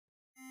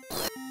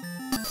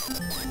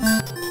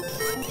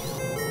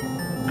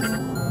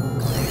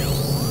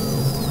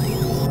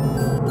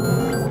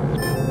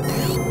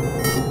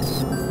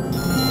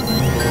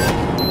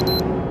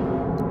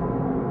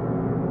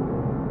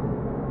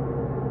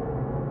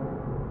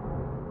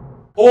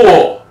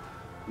Oh!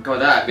 God,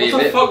 that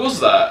What the fuck was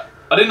that?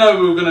 I didn't know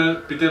we were going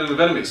to be dealing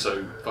with enemies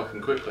so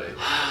fucking quickly. Can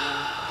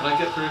I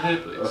get through here,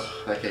 please?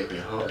 Oh, that gave me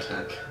a heart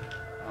attack.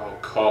 Oh,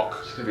 cock.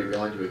 It's going to be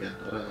behind you again.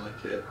 I don't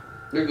like it.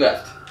 Look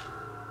left.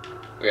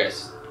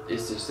 Yes,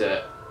 it's just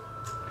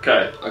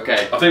Okay.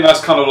 Okay. I think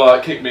that's kind of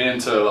like kicked me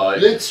into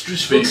like Let's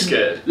just be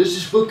scared. Let's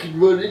just fucking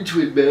run into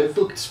it, man.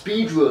 Fucking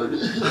speed run.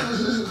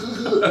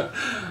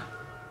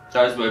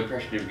 That was my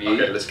impression of you.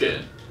 Okay, let's get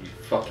in. You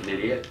fucking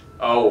idiot.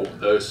 Oh,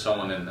 there's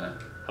someone in there.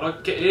 How do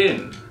I get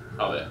in?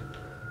 Oh, there.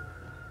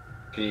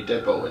 Can you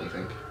deadbolt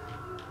anything?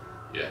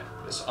 Yeah.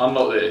 Let's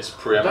unlock this.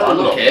 Preempt. Don't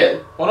unlock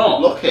it. Why not?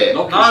 Lock it.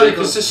 Lock No, it.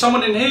 because there's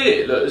someone in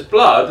here. Look, there's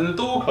blood and the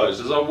door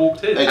closed as I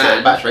walked in. Hey,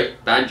 take battery.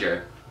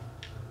 Banjo.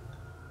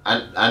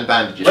 And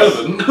bandages.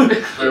 Relevant. What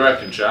do you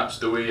reckon, chaps?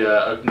 Do we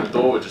open the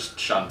door or just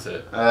shunt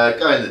it?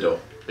 Go in the door.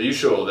 Are you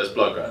sure there's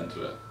blood going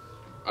into it?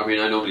 I mean,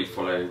 I normally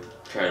follow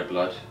trail of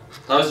blood.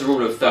 That was the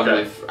rule of thumb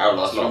with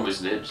Outlast 1,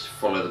 wasn't it? Just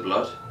follow the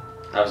blood.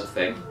 That was a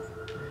thing.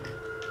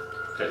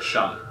 Okay,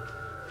 shunt.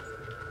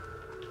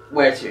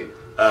 Where to?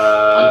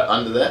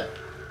 Under there.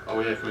 Oh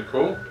yeah, can we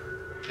crawl?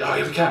 Oh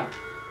yeah, we can.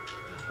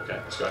 Okay,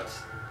 let's go.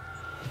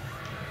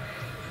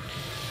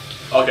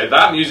 Okay,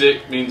 that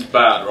music means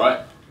bad,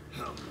 right?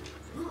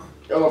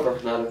 Oh,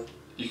 Propaganda.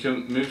 You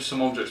can move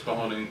some objects by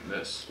holding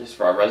this. It's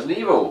from Resident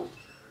Evil.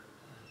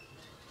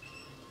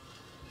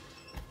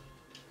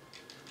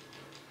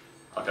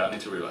 Okay, I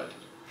need to reload.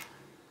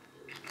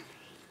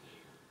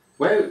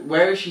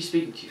 Where is she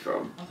speaking to you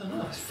from? I don't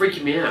know. It's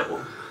freaking me out.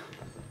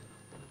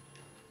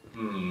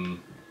 Hmm.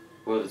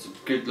 Well, there's a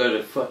good load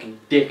of fucking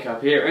dick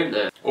up here, isn't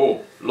there?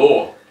 Oh,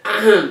 lore.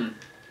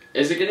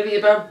 Is it going to be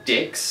about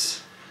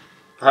dicks?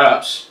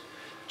 Perhaps.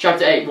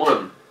 Chapter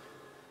 8:1.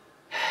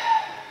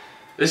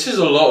 This is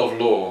a lot of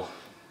lore.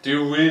 Do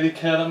you really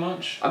care that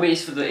much? I mean,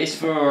 it's for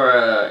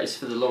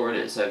the lore in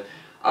it. So,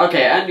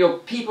 okay, and your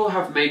people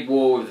have made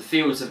war with the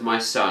fields of my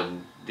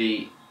son,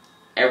 the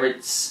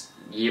Eretz.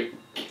 Yep.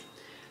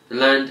 The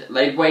land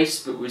laid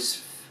waste, but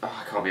was.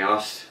 Oh, I can't be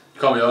asked.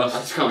 Can't be asked. I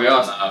just can't be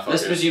asked. Nah,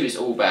 Let's presume it's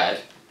all bad.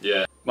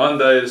 Yeah.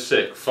 Monday is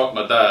sick. Fuck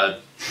my dad.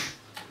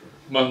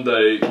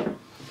 Monday.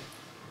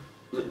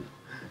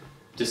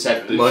 The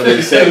 7th. Monday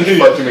the 7th.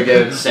 Fuck him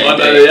again.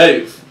 Monday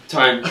the 8th.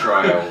 Time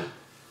trial.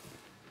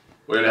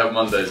 We only have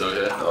Mondays over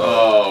here.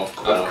 Oh, of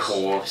course. Of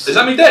course. Is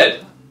that me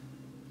dead?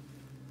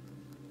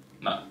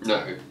 No.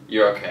 No,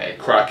 you're okay.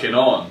 Cracking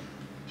on.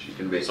 She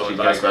can be. Someone She's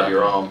gonna back grab up.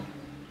 your arm.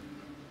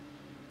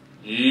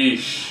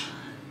 Yeesh.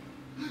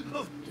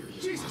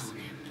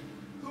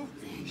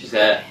 She's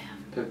there.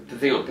 Put the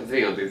thing on,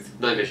 the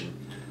night vision.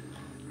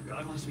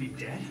 God wants me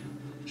dead?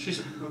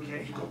 She's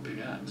Okay. got a big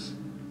axe.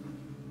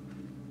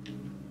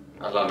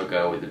 I love a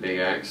girl with a big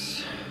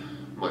axe.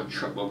 Might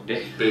truck my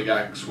dick. Big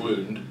axe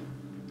wound.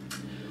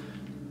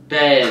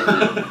 Ben!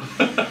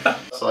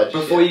 Side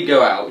Before shit. you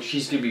go out,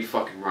 she's gonna be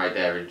fucking right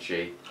there, isn't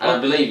she? And I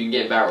believe you can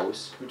get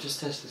barrels. We'll just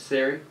test this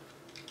theory.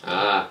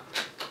 Ah.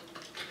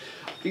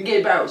 You can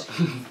get barrels.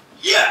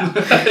 Yeah!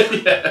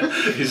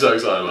 Yeah! He's so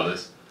excited about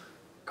this.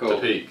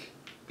 Cool. The peak.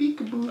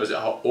 Peekaboo. Or is it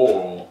hot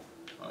or?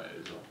 Oh, it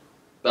is hot.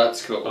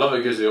 That's I cool. love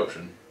it gives the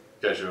option.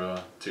 In case you're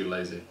too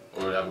lazy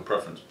or have a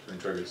preference between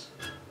triggers.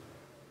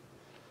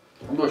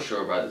 I'm not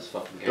sure about this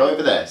fucking game. Go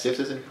over there. See if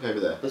there's anything over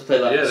there. Let's play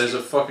like Yeah, this. there's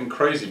a fucking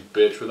crazy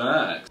bitch with an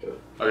axe.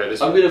 Okay,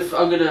 this I'm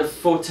gonna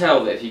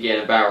foretell that if you get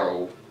in a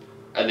barrel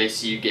and they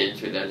see you get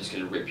into it, they're just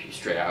gonna rip you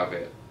straight out of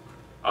it.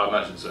 I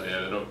imagine so,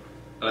 yeah. They're not,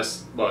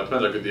 unless, well, it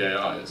depends how good the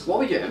AI is. What are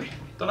we doing?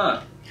 Don't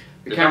know.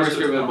 The It camera's must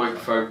have good with the come.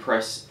 microphone,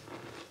 press.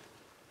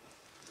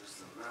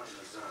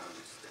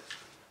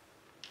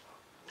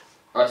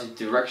 Oh, it's a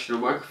directional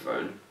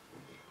microphone.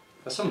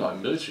 That's some like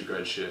military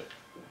grade shit.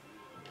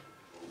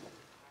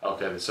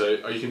 Okay, so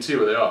you can see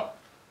where they are.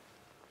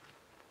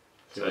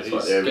 So It's he's,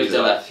 like there, Go to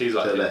the left. he's to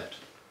like the here. left.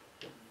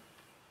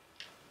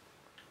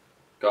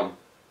 Gone.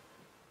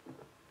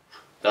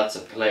 That's a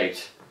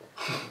plate.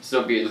 It's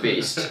not Beauty and the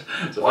Beast.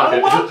 It's a Well,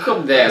 fucking,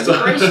 welcome there. The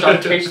great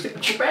stuff tastes the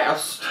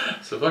best.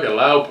 it's a fucking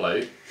loud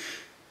plate.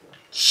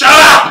 Shut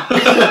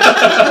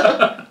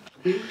up!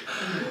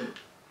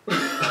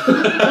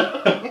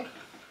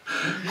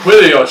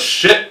 Quit your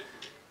shit!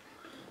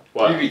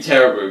 What? You'd be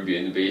terrible in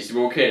Beauty and the Beast. You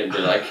walk in and be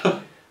like,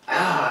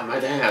 ah,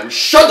 madame,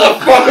 shut the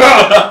fuck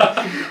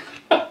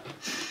up!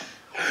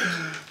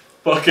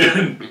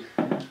 Fucking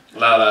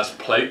loud ass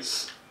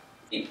plates.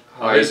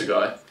 Oh, here's a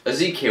guy.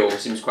 Ezekiel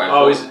seems quite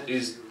Oh, important.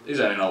 he's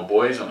only an old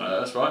boy. He's on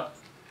Earth, right?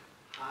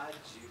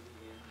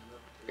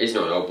 He's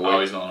not an old boy. Oh,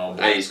 he's not an old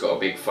boy. And he's got a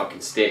big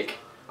fucking stick.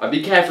 I'd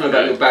be careful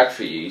about Okay. your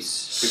battery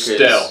use because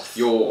Stealth.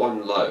 you're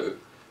on low.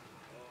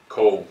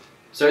 Cool.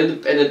 So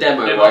in the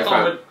demo, Yeah, what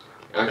but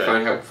I Okay.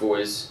 found helpful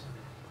is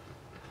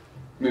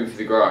move through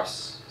the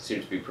grass.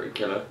 Seems to be pretty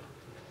killer.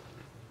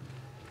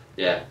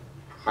 Yeah,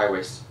 high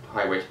waist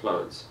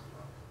plants.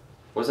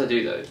 What does that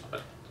do though?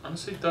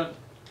 Honestly, don't.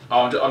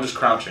 Oh, I'm just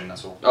crouching.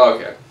 That's all. Oh,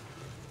 okay.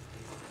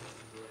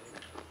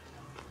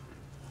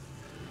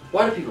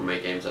 Why do people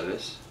make games like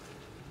this?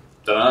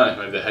 Don't know.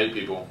 Maybe they hate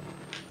people.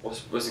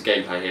 What's the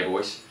game plan here,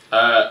 boys?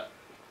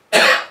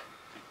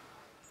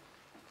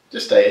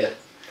 Just stay here.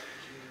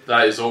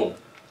 That is all.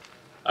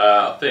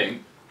 I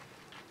think.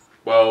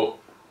 Well,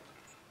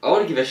 I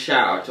want to give a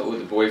shout out to all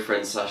the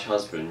boyfriends /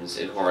 husbands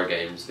in horror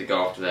games that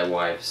go after their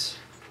wives.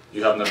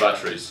 you have no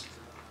batteries.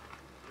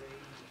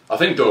 I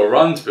think do a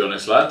run, to be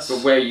honest, lads.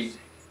 But where you...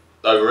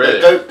 Oh,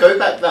 really? Go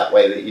back that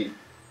way. That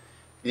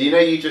you know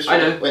you just I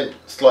know. went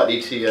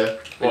slightly to your.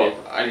 What?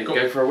 I didn't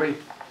go for a wee.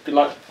 Good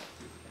luck.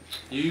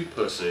 You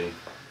pussy.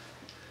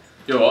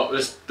 You know what?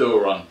 Let's do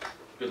a run.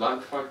 Good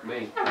luck. Fuck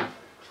me. I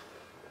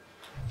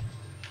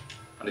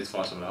need to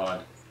find something to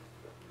hide.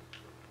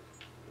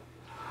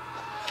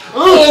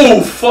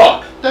 Oh,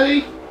 fuck!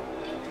 Daddy.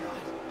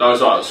 No,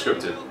 it's alright, it's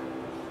scripted.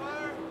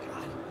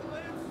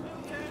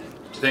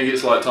 Do you think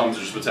it's like time to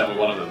just pretend we're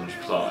one of them and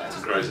just start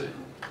acting crazy?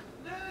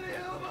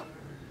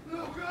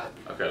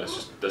 Okay,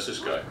 let's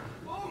just go.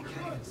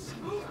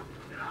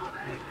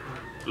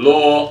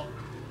 Law!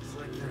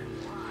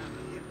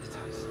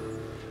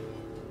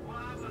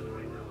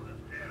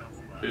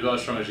 Be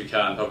as strong as you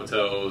can, Papa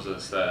tells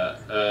us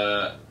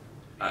that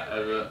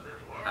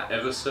at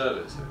ever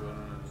service,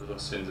 with our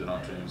sins in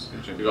our dreams.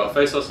 We've got to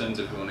face our sins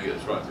if we want to get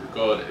this right with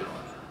God. If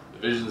the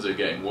visions are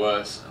getting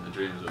worse and the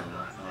dreams are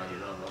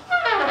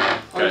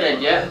I'm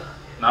dead yet.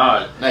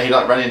 No. No, he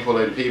like ran into a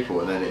load of people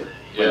and then it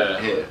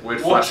went here.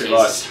 Weird What flashing is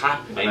lights.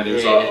 happening And then he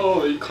was here? like,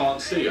 oh, you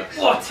can't see us.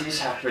 What is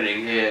happening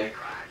here?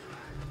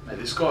 Mate,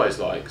 this guy is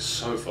like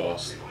so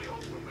fast.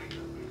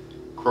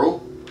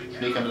 Crawl.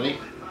 Sneak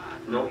underneath.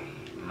 Nope.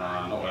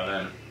 Nah, not one of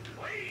them.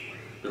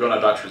 We've got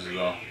no batteries as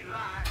well.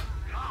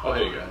 Oh,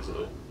 here you go. There's a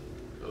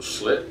little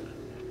slit.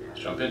 Let's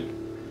jump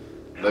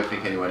in. I don't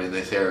think anyone in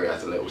this area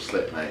has a little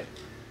slip, mate.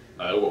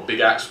 What, big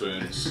axe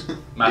wounds,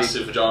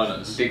 massive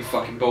vaginas. Big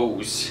fucking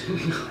balls.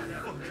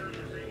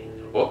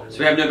 What? So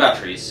we have no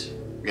batteries.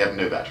 We have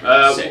no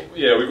battery. Sick.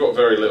 Yeah, we've got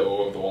very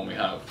little of the one we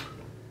have.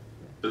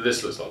 But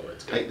this looks like the way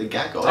to go. Take the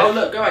gag off. Oh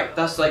look, go back.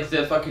 That's like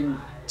the fucking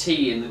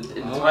T in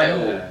the title.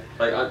 Yeah.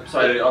 Like I'm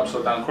Sorry, sorry. the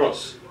upside down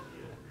cross.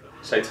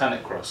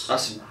 Satanic cross.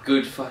 That's some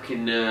good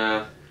fucking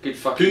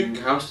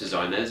house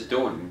design. There's a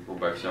door on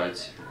both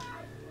sides.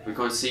 We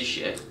can't see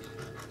shit.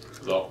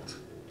 Locked.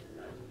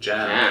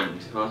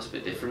 Jammed. Jammed. Oh, that's a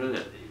bit different, isn't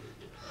it?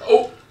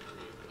 Oh!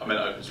 I'm in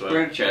open We're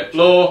swear. in church.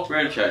 Law! We're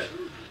in church.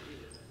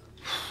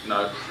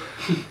 No.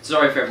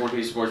 Sorry for everyone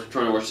who's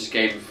trying to watch this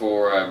game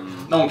before.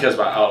 No one cares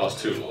about Outlast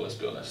 2 law, let's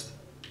be honest.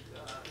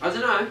 I don't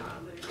know.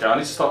 Okay, I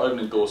need to start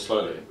opening doors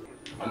slowly.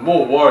 I'm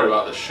more worried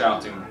about the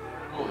shouting.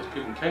 Oh, there's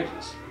people in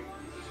cages.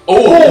 Oh!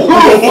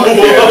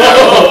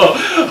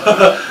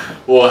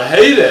 Well,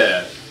 hey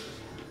there!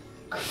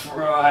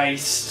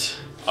 Christ.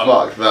 Fuck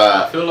I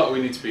that. feel like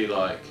we need to be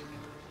like.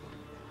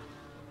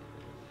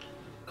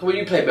 When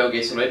you play Metal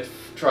Gear Solid,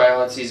 try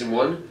hard season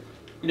 1.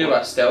 You know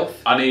about stealth.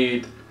 I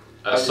need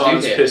a there's a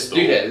silenced dude here. pistol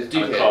Dude here, there's a and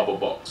dude a here. cardboard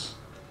box.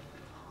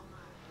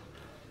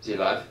 Is he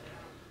alive?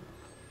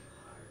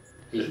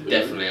 He's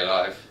definitely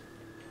alive.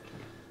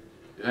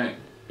 You think?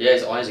 Yeah,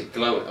 his eyes are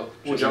glowing. Oh,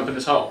 Should we jump in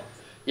this hole?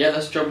 Yeah,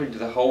 let's jump into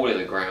the hole in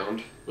the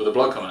ground. With the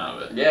blood coming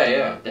out of it? Yeah,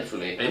 yeah,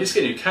 definitely. Hey, let's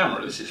get a new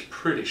camera, this is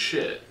pretty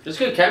shit. Let's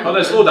go camera. Oh,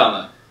 there's man. law down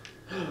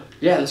there.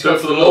 Yeah, let's Do go it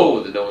for for the the law.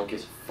 law that no one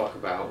gives a fuck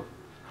about.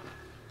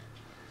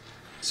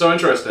 So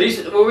interesting.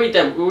 We'll read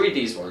them. We'll read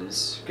these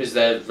ones because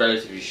they're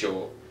relatively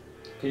short.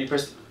 Can you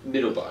press the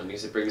middle button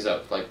because it brings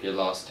up like your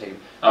last team?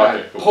 Oh,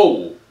 okay, cool.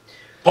 Paul.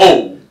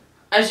 Paul!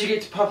 As you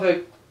get to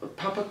Papa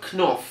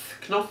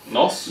Knopf.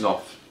 Nos?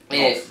 Noff.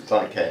 Yeah.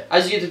 Don't care.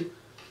 As you get to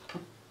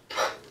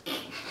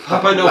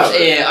Papa Knopf's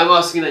ear, I'm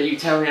asking that you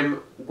tell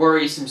him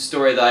worrisome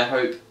story that I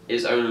hope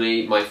is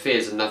only my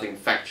fears and nothing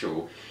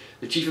factual.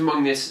 The chief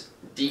among this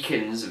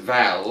deacons,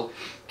 Val,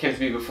 came to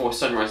me before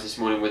sunrise this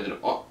morning with an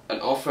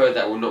offer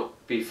that will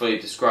not be fully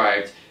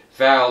described.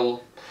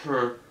 Val,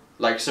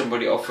 like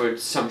somebody offered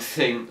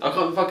something. I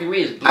can't fucking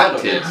read. There's blood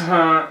on it.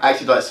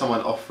 Acted like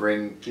someone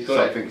offering You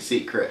got something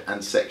secret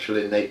and sexual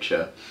in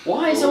nature.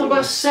 Why is it all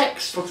about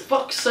sex? For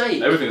fuck's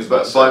sake! Everything's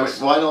about But by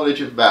sex. my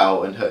knowledge of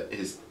Val and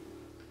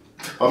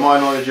by my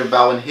knowledge of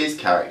Val and his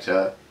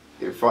character,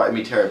 it frightened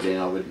me terribly,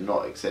 and I would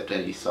not accept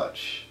any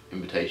such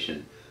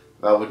invitation.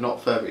 Val would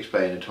not further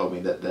explain and told me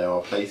that there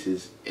are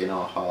places in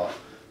our heart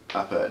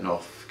Papa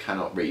Knopf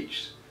cannot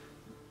reach.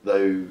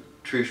 Though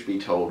truth be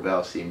told,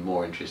 Val seemed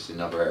more interested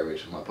in other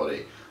areas of my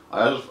body.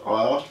 I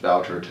asked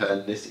Val to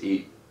return this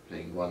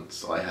evening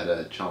once I had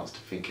a chance to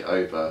think it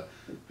over,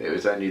 but it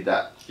was only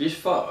that You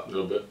just fart. A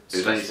little bit. it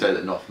was only so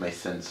that Knopf may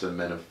send some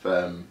men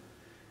of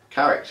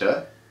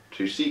character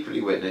to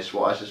secretly witness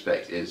what I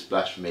suspect is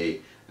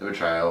blasphemy and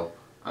betrayal,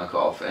 and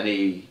cut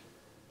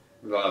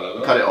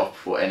it off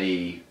before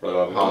any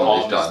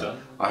harm is done.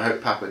 I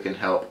hope Papa can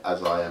help,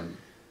 as I am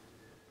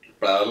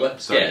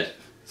Scared.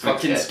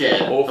 Fucking scared.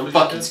 scared. Awfully I'm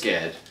fucking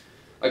scared.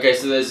 Okay,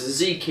 so there's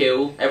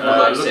Ezekiel. Everyone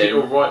likes Look at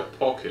your him. right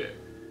pocket.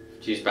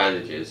 Use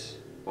bandages.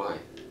 Why?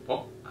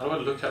 What? How do I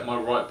look at my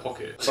right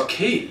pocket? It's a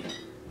key.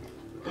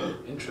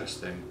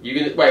 Interesting. You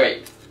gonna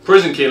wait?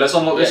 Prison key, let's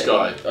unlock this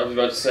guy. I was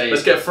about to say.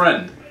 Let's get a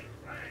friend.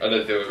 I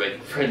don't think we're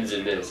making friends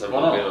in this. Why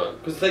not?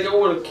 Because they don't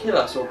want to kill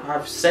us or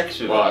have sex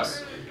with Why?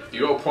 us.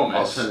 You got a I'll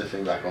promise. turn this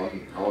thing back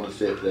on. I want to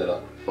see if they're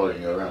like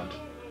following you around.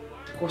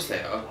 Of course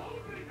they are.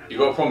 You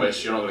got a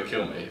promise you're not going to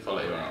kill me if I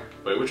let you out.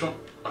 Wait, which one?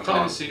 I can't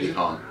even see You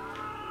can't.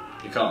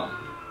 You can't.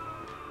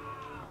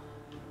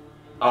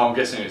 Oh, I'm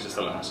guessing it's just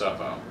to let myself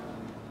out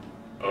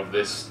of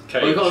this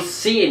cage. Well, we can't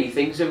see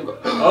anything because we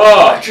haven't got.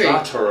 Oh, battery.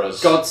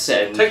 batterers.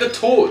 Godsend. Take the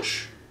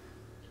torch.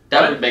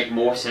 That Right. would make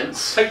more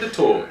sense. Take the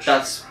torch.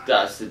 That's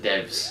the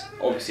devs.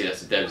 Obviously,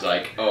 that's the devs.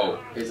 Like,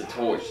 oh, here's a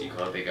torch you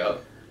can't pick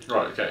up.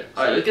 Right. Okay.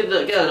 So Alright, get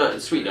the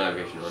sweet night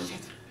vision on.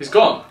 he's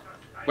gone.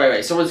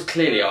 Wait, someone's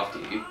clearly after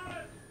you.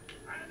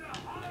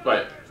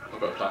 Wait, I've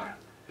got a plan.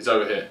 He's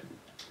over here.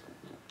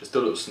 Just a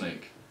little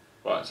sneak.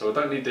 Right. So I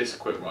don't need this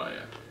equipment right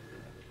here.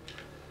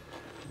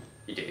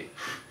 You do. You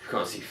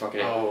can't see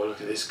fucking it. Oh,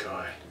 look at this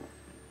guy.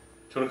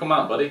 Do you want to come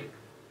out, buddy?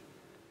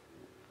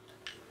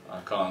 I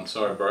can't.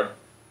 Sorry, bro.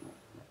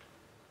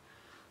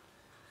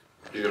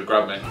 He's gonna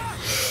grab me.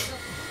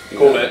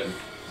 Call it.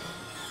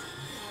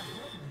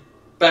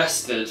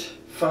 Bastard.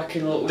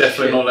 Fucking little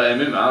Definitely shit. not letting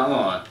him in, man, am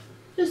I?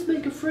 Just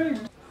make a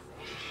friend.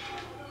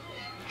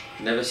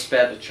 Never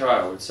spared a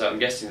child, so I'm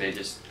guessing they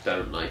just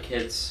don't like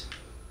kids.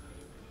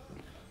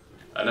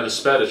 I never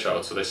spared a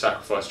child, so they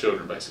sacrifice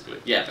children, basically.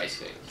 Yeah,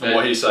 basically. And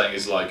what he's saying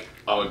is like,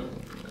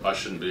 I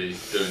shouldn't be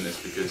doing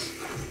this because.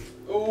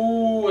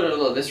 Ooh, I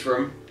don't like this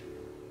room.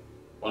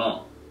 Why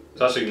not?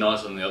 It's actually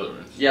nicer than the other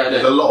rooms. Yeah, I know.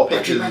 There's a lot of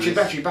pictures.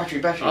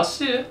 Battery. I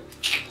see it.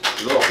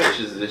 There's a lot of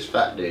pictures of this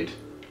fat dude.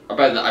 I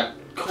bet that I'm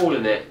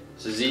calling it.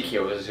 So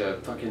Ezekiel, there's a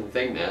fucking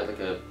thing there, like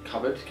a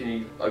cupboard. Can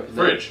you open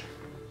that? Fridge.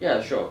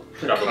 Yeah, sure.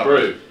 Grab a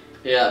brew.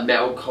 Yeah, a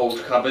metal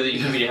cold cupboard that you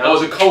can be Oh, it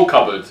was a coal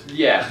cupboard.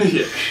 Yeah.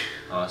 Yeah.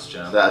 Nice So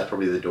jam. that's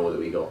probably the door that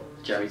we got.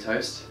 Jerry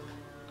toast.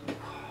 So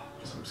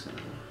I'm just gonna...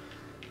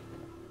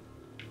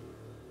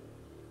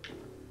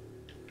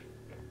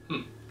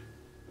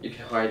 You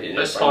can hide it in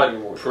Let's it. hide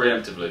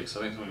preemptively, because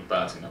I think something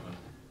bad's gonna happen.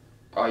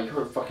 Oh, you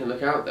can't fucking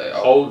look out though.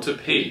 Oh. Hold to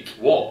peek.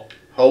 What?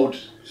 Hold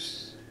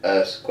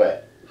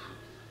square.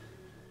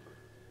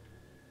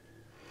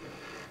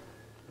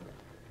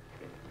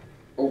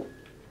 Oh.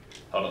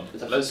 Hold on.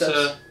 Is that Let's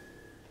footsteps?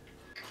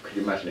 Could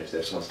you imagine if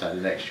there's someone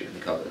standing next to you in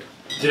the cupboard?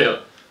 Yeah.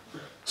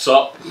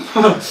 Sup?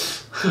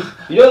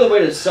 You know the way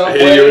to subway?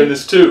 Here you're in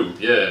this too.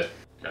 Yeah.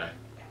 Okay.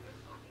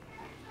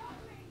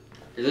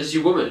 Is this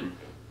your woman?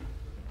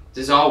 Is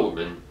this our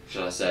woman,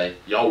 shall I say?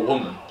 Yo,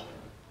 woman.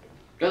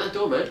 Go on that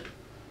door, man.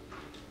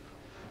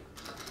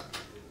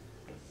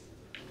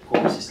 Of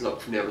course, it's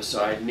locked from the other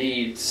side.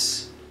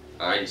 Needs.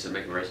 I need to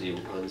make a Resident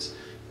Evil puns.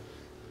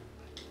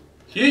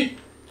 Yeet.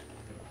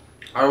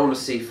 I don't want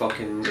to see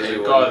fucking. There's a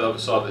anyone. guy at the other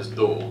side of this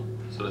door,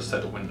 so let's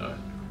take the window.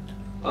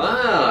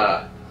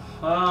 Ah.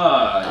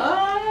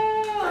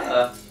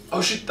 Ah.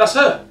 Oh shit, that's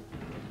her.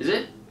 Is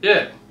it?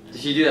 Yeah. Did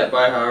she do that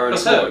by her own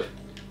That's accord? her.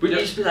 Wouldn't Yep.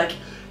 you just be like,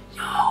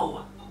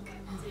 yo?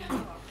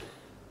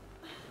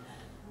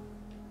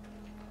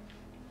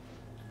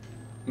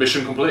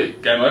 Mission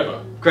complete. Game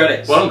over.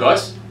 Credits. Well done,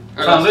 guys.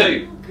 Found Last it.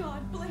 two. Oh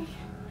God, Blake.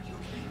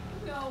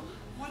 No.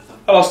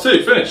 Oh, last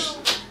two.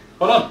 Finished.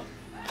 Well done.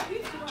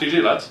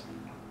 GG, lads.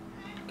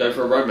 Go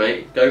for a run,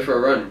 mate. Go for a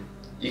run.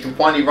 You can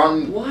finally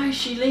run. Why is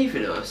she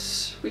leaving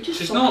us? We just.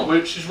 She's fucking-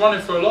 not. She's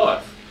running for her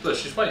life. Look,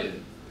 she's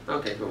waiting.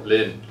 Okay, cool.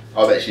 Lynn.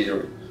 I bet she's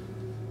already...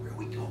 Where are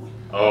we going?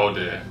 Oh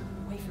dear.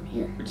 Away from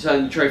here.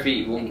 Return the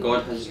trophy. One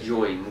god has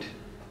joined.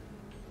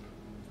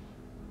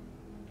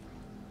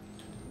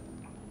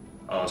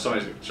 Oh,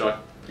 somebody's. Should I?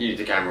 You need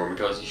the camera on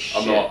because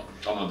shit. I'm not.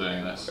 I'm not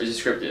doing this. Or is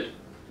it scripted?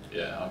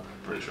 Yeah, I'm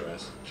pretty sure it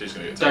is. She's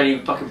gonna get. Don't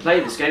even fucking play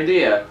this game, do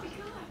you?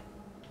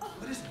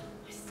 What is it?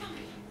 My stomach.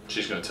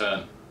 She's gonna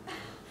turn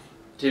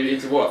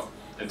Into what?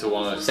 into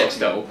one of those Sex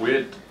fucking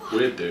doll.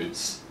 weird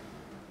dudes.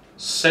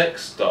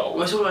 Sex doll.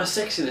 Well, it's all about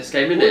sex in this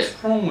game, isn't What's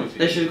it? wrong with you?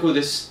 They should have called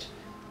this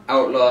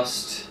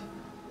Outlast.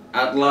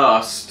 At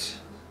last.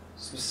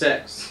 Some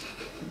sex.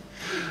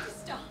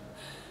 Stop.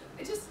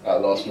 I just.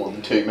 That lasts more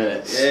than 2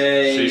 minutes.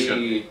 Yay! She's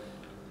gonna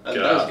That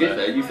get was out good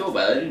there. though. You thought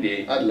about that, didn't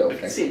you? I had a little I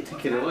can thing. see it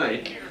ticking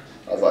away.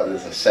 I was like,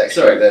 there's a sex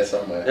Sorry. joke there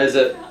somewhere. There's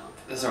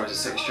always a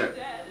sex joke.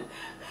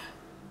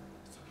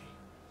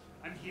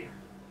 I'm here.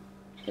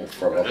 Gonna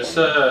throw off Let's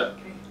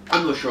on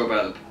I'm not sure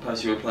about the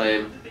person you're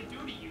playing.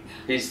 He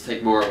needs to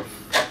take more of a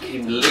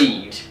fucking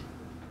lead.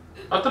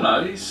 I don't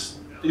know. He's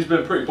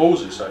been pretty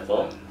ballsy so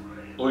far.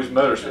 All these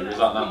murderous people. He's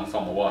like, no, I'm gonna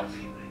find my wife.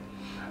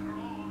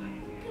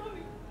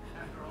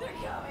 They're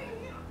coming.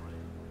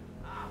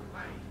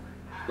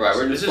 Right,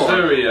 we're in This this is spot.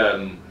 very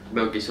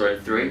Metal Gear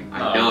Solid 3.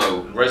 I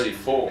know. Resi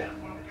 4.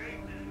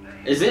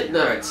 Is it?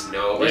 No, it's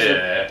not. Where's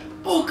Yeah. the...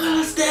 Oh,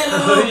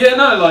 Castello! Yeah,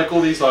 no, like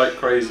all these like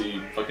crazy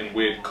fucking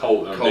weird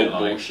cult that have Cold been like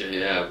bullshit,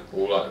 yeah.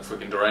 all like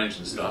fucking deranged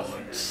and stuff.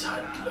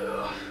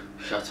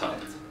 Shut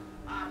up.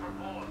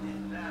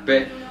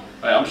 But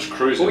Hey, I'm just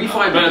cruising. What do you now.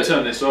 find I'm gonna about it?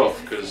 turn this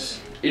off because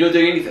you're not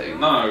doing anything?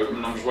 no, I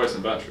mean, I'm just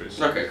wasting batteries.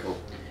 Okay, cool.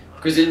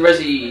 Because in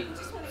Resi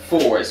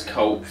 4 it's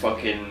cult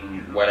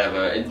fucking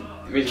whatever. In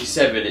Resi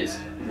 7 it's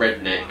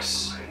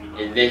rednecks.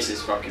 In this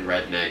it's fucking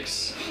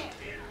rednecks.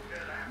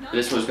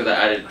 This one's got that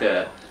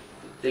added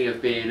thing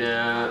of being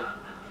Let's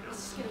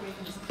just get away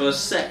from this. full of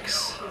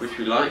sex, which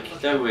we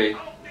like, don't we?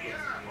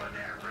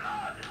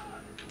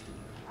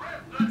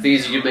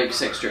 Things you can make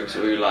sex jokes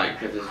that we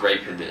like. If there's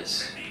rape in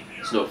this,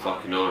 it's not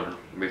fucking on.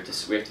 We have to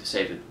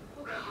save it.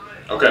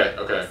 Okay,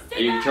 okay. Are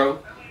you in control?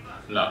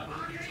 No.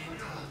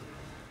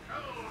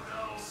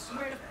 I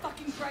swear to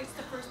fucking Christ,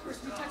 the first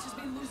person who touches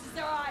me loses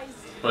their eyes.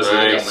 Where's the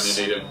gun when Nice.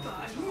 you need him?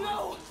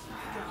 No!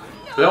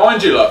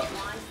 Behind you, look.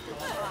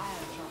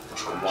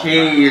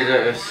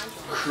 Jesus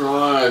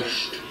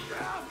Christ.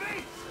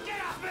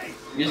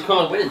 You just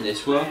can't win in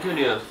this world, can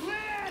you?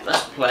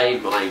 Let's play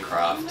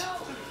Minecraft.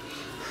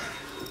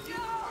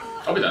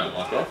 I'll be down with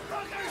Minecraft.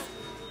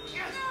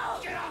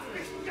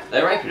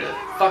 They're raping her.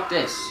 Fuck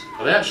this.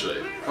 Are they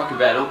actually? Fucking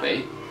better not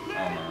be. Oh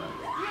no.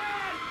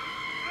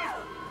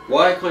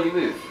 Why can't you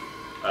move?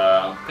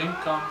 I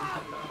think I'm...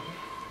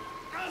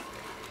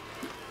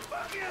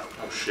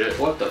 Oh shit.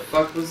 What the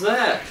fuck was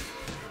that?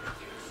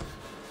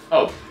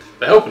 Oh,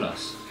 they're helping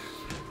us.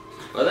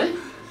 Are they?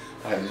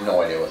 I have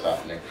no idea what's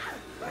happening.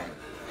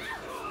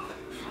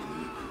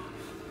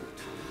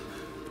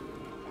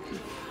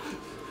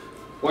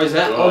 What is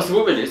that? Oh, it's the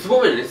woman. It's the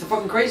woman. It's the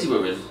fucking crazy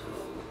woman.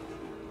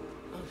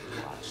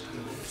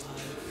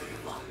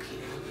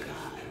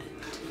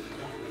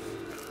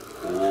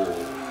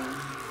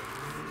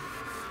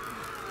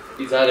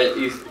 He's at it.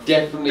 He's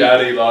definitely.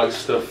 Daddy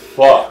likes to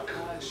fuck.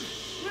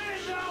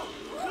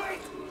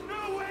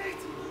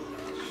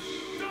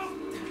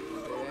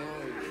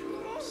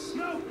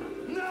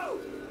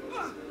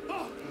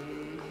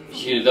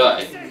 She's gonna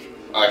die.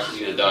 Alright, she's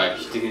gonna die.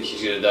 She's thinking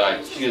she's gonna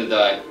die. She's gonna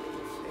die.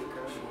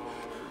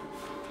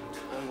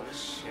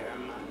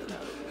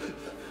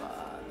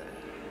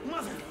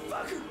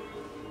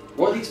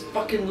 What are these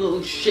fucking little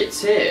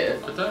shits here?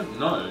 I don't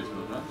know.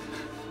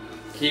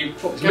 Can you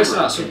pop the It's missing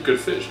camera? out some good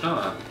fish, don't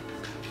I?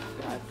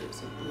 God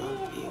doesn't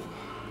love you.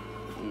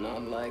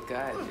 Not like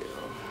I do.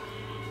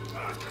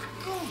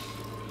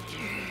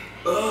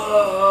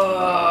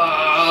 Oh!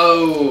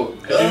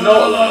 Because you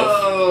not love.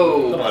 I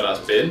don't know Oh! where that's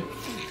been.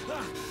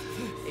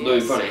 No,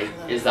 funny.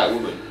 Is that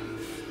woman?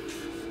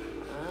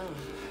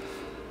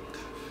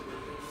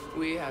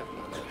 We have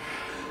none.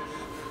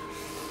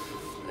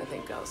 I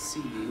think I'll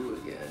see you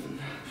again.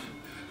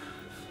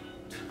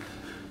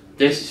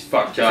 This is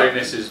fucked I up. think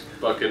this is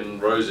fucking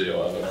Rosie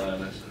or whatever her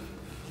name is.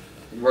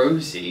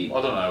 Rosie?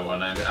 I don't know what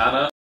her name is.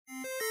 Anna?